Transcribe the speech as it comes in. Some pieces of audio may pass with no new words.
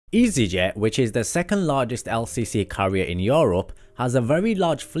EasyJet, which is the second largest LCC carrier in Europe, has a very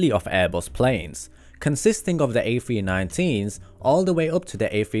large fleet of Airbus planes, consisting of the A319s all the way up to the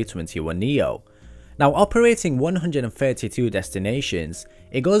A321neo. Now, operating 132 destinations,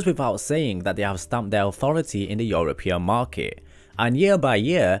 it goes without saying that they have stamped their authority in the European market, and year by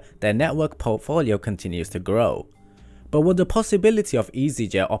year, their network portfolio continues to grow. But would the possibility of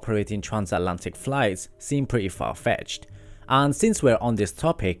EasyJet operating transatlantic flights seem pretty far-fetched? And since we're on this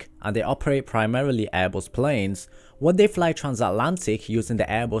topic, and they operate primarily Airbus planes, would they fly transatlantic using the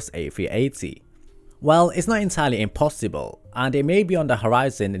Airbus A380? Well, it's not entirely impossible, and it may be on the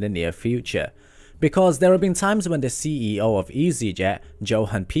horizon in the near future, because there have been times when the CEO of EasyJet,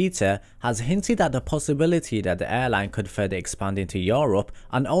 Johan Peter, has hinted at the possibility that the airline could further expand into Europe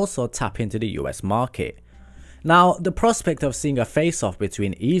and also tap into the US market. Now, the prospect of seeing a face-off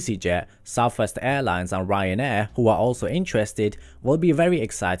between EasyJet, Southwest Airlines and Ryanair, who are also interested, will be very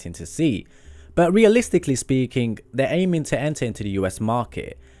exciting to see. But realistically speaking, they're aiming to enter into the US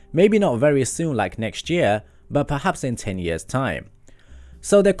market, maybe not very soon like next year, but perhaps in 10 years time.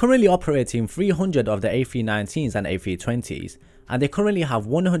 So they're currently operating 300 of the A319s and A320s, and they currently have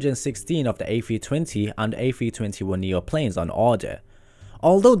 116 of the A320 and A321neo planes on order.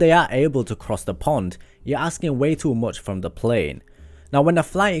 Although they are able to cross the pond, you're asking way too much from the plane. Now, when a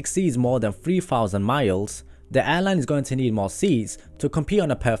flight exceeds more than 3,000 miles, the airline is going to need more seats to compete on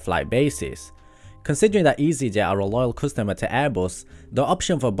a per flight basis. Considering that EasyJet are a loyal customer to Airbus, the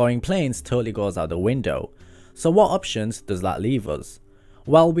option for Boeing planes totally goes out the window. So what options does that leave us?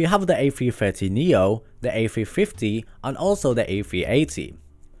 Well, we have the A330neo, the A350 and also the A380.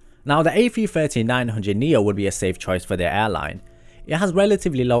 Now, the A330-900neo would be a safe choice for the airline. It has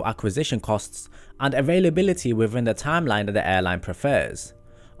relatively low acquisition costs and availability within the timeline that the airline prefers.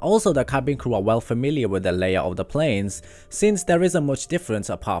 Also, the cabin crew are well familiar with the layout of the planes, since there isn't much difference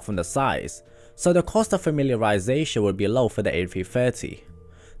apart from the size, so the cost of familiarization would be low for the A330.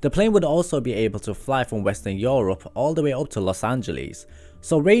 The plane would also be able to fly from Western Europe all the way up to Los Angeles,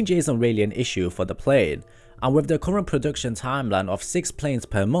 so range isn't really an issue for the plane, and with the current production timeline of 6 planes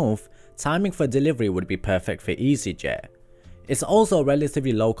per month, timing for delivery would be perfect for EasyJet. It's also a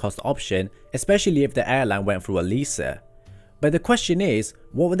relatively low cost option, especially if the airline went through a leaser. But the question is,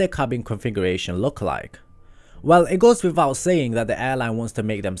 what would their cabin configuration look like? Well, it goes without saying that the airline wants to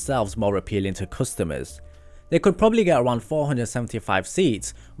make themselves more appealing to customers. They could probably get around 475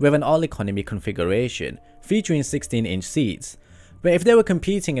 seats with an all-economy configuration, featuring 16-inch seats. But if they were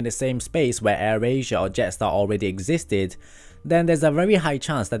competing in the same space where AirAsia or Jetstar already existed, then there's a very high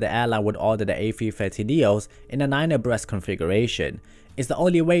chance that the airline would order the A330neos in a 9 abreast configuration. It's the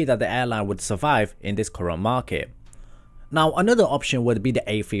only way that the airline would survive in this current market. Now, another option would be the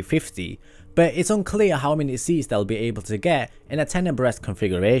A350, but it's unclear how many seats they'll be able to get in a 10 abreast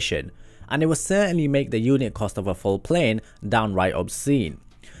configuration, and it will certainly make the unit cost of a full plane downright obscene.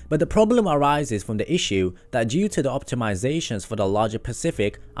 But the problem arises from the issue that due to the optimizations for the larger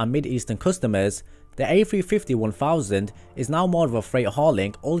Pacific and Mid Eastern customers, the A350-1000 is now more of a freight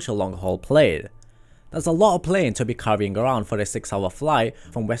hauling ultra long haul plane. That's a lot of plane to be carrying around for a 6-hour flight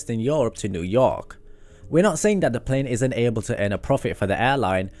from Western Europe to New York. We're not saying that the plane isn't able to earn a profit for the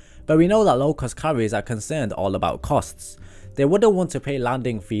airline, but we know that low cost carriers are concerned all about costs. They wouldn't want to pay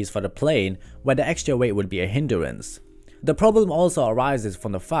landing fees for the plane where the extra weight would be a hindrance. The problem also arises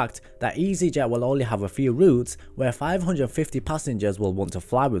from the fact that EasyJet will only have a few routes where 550 passengers will want to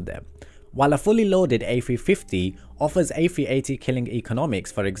fly with them, while a fully loaded A350 offers A380 killing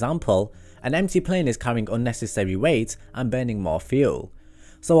economics. For example, an empty plane is carrying unnecessary weight and burning more fuel.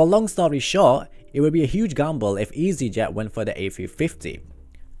 So a long story short, it would be a huge gamble if EasyJet went for the A350.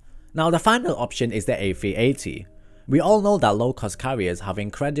 Now, the final option is the A380. We all know that low-cost carriers have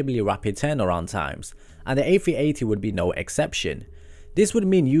incredibly rapid turnaround times, and the A380 would be no exception. This would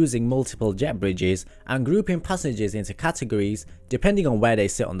mean using multiple jet bridges and grouping passengers into categories depending on where they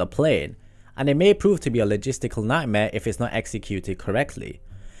sit on the plane, and it may prove to be a logistical nightmare if it's not executed correctly.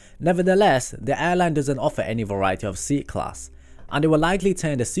 Nevertheless, the airline doesn't offer any variety of seat class, and it will likely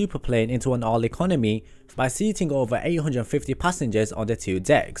turn the superplane into an all-economy by seating over 850 passengers on the 2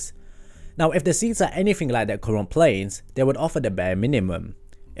 decks. Now, if the seats are anything like their current planes, they would offer the bare minimum.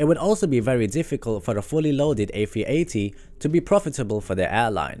 It would also be very difficult for a fully loaded A380 to be profitable for the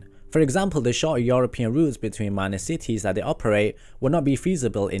airline. For example, the shorter European routes between minor cities that they operate would not be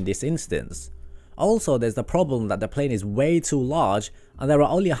feasible in this instance. Also, there's the problem that the plane is way too large and there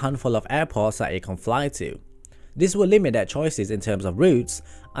are only a handful of airports that it can fly to. This will limit their choices in terms of routes,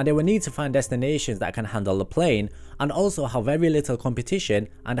 and they will need to find destinations that can handle the plane and also have very little competition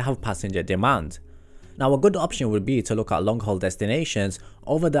and have passenger demand. Now a good option would be to look at long-haul destinations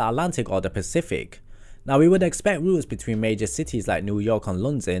over the Atlantic or the Pacific. Now we would expect routes between major cities like New York and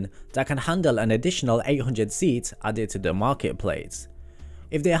London that can handle an additional 800 seats added to the marketplace.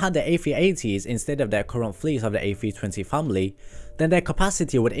 If they had the A380s instead of their current fleet of the A320 family, then their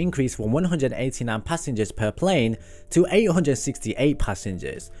capacity would increase from 189 passengers per plane to 868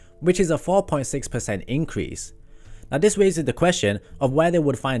 passengers, which is a 4.6% increase. Now this raises the question of where they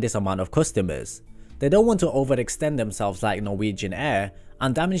would find this amount of customers. They don't want to overextend themselves like Norwegian Air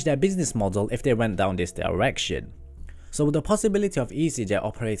and damage their business model if they went down this direction. So would the possibility of EasyJet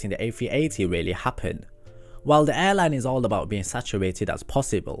operating the A380 really happen? While the airline is all about being saturated as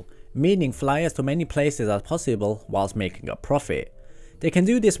possible, meaning fly as to many places as possible whilst making a profit. They can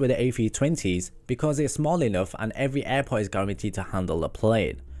do this with the A320s because it's small enough and every airport is guaranteed to handle the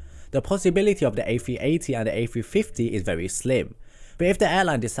plane. The possibility of the A380 and the A350 is very slim, but if the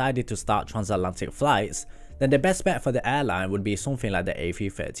airline decided to start transatlantic flights, then the best bet for the airline would be something like the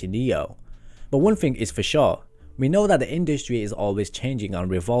A330neo. But one thing is for sure, we know that the industry is always changing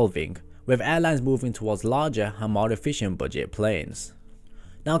and revolving, with airlines moving towards larger and more efficient budget planes.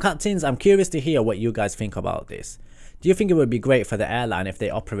 Now captains, I'm curious to hear what you guys think about this. Do you think it would be great for the airline if they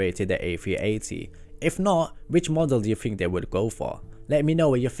operated the A380? If not, which model do you think they would go for? Let me know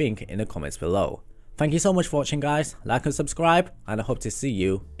what you think in the comments below. Thank you so much for watching guys, like and subscribe, and I hope to see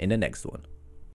you in the next one.